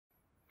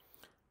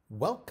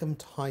Welcome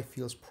to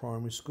Highfields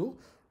Primary School.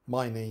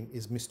 My name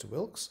is Mr.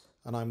 Wilkes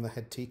and I'm the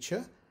head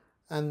teacher,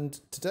 and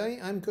today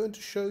I'm going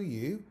to show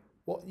you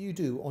what you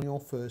do on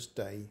your first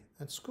day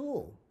at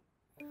school.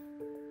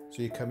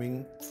 So you're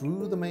coming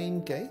through the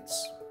main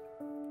gates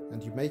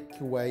and you make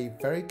your way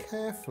very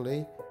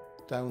carefully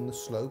down the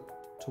slope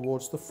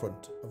towards the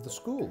front of the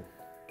school.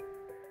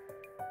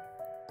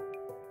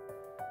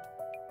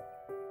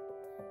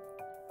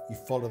 You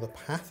follow the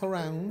path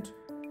around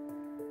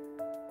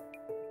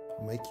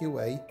and make your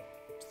way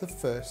to the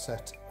first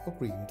set of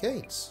green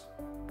gates.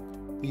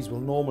 These will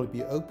normally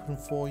be open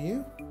for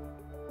you.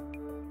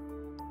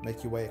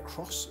 Make your way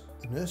across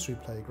the nursery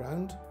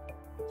playground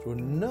through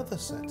another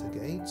set of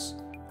gates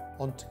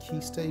onto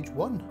Key Stage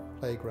 1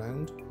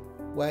 playground,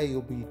 where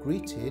you'll be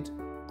greeted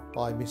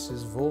by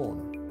Mrs.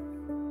 Vaughan.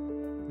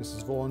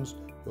 Mrs. Vaughan's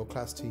your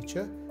class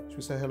teacher. Should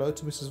we say hello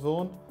to Mrs.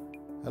 Vaughan?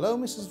 Hello,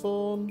 Mrs.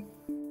 Vaughan.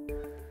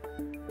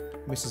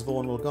 Mrs.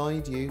 Vaughan will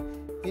guide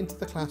you into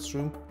the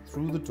classroom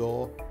through the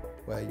door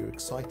where your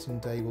exciting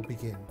day will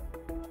begin.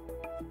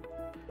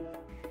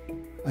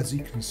 As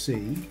you can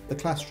see, the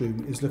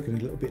classroom is looking a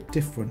little bit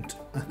different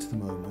at the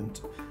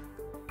moment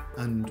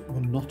and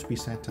will not be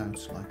set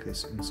out like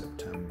this in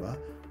September.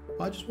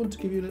 I just want to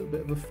give you a little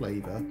bit of a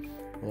flavour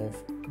of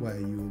where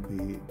you will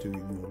be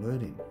doing your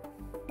learning.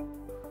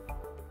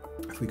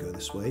 If we go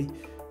this way,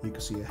 you can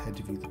see ahead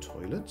of you the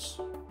toilets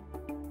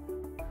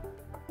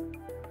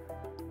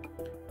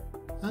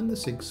and the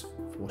sinks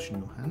for washing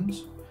your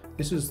hands.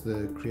 This is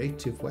the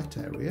creative wet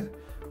area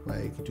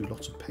where you can do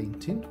lots of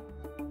painting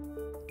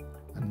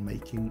and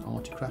making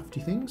arty crafty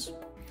things.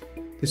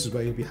 This is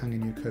where you'll be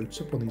hanging your coats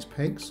up on these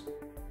pegs.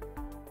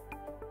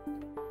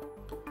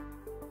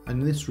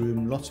 And in this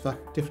room, lots of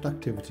different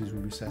activities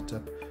will be set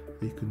up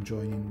that you can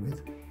join in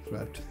with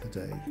throughout the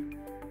day.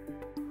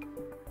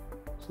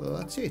 So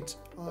that's it.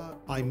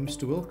 I'm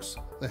Mr. Wilkes,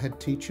 the head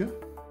teacher.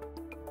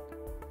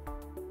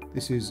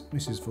 This is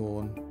Mrs.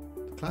 Vaughan,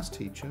 the class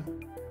teacher.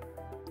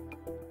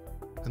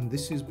 And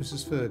this is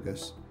Mrs.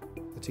 Fergus,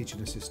 the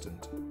teaching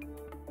assistant.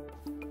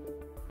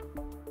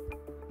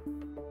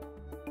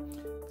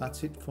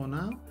 That's it for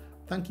now.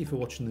 Thank you for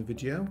watching the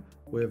video.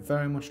 We're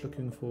very much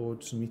looking forward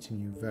to meeting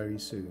you very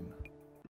soon.